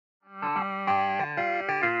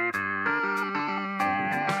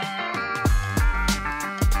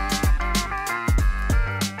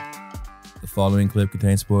following clip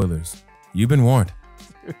contains spoilers. You've been warned.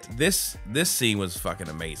 This scene was fucking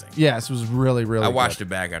amazing. Yes, it was really, really I watched good. it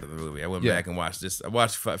back after the movie. I went back and watched this. I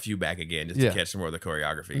watched a few back again just to catch some more of the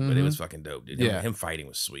choreography, but it was fucking dope, dude. Yeah. Him fighting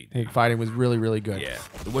was sweet. Him fighting was really, really good. Yeah.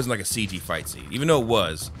 It wasn't like a CG fight scene, even though it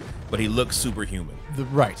was, but he looked superhuman.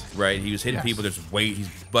 Right. He was hitting people, there's weight, he's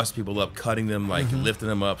busting people up, cutting them, like lifting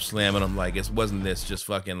them up, slamming them. Like, it wasn't this just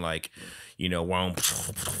fucking like, you know,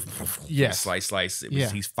 slice. It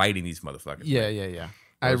was, he's fighting these motherfuckers. Yeah.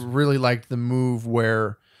 I really liked the move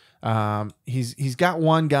where he's got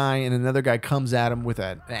one guy and another guy comes at him with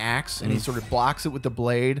an axe and he sort of blocks it with the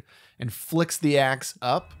blade and flicks the axe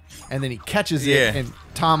up and then he catches it and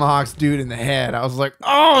tomahawks dude in the head. I was like,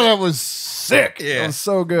 oh, that was sick. That was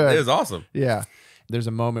so good. It was awesome. Yeah. There's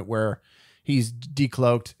a moment where he's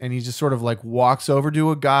decloaked and he just sort of like walks over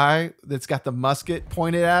to a guy that's got the musket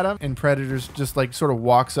pointed at him, and Predator's just like sort of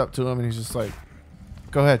walks up to him and he's just like,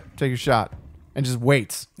 go ahead, take your shot, and just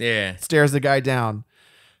waits. Yeah. Stares the guy down.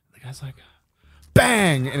 The guy's like,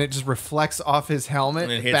 bang, and it just reflects off his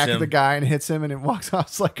helmet back at the guy and hits him, and it walks off.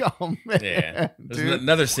 It's like, oh man. Yeah. There's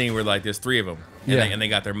another scene where like there's three of them and they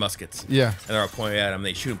got their muskets. Yeah. And they're all pointing at him,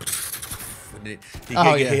 they shoot him. He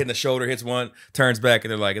get hit in the shoulder, hits one, turns back,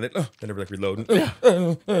 and they're like, then they're like reloading. Yeah.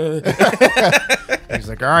 He's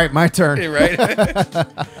like, all right, my turn. Right?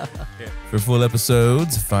 For full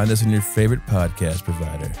episodes, find us on your favorite podcast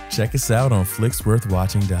provider. Check us out on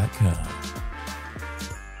flicksworthwatching.com.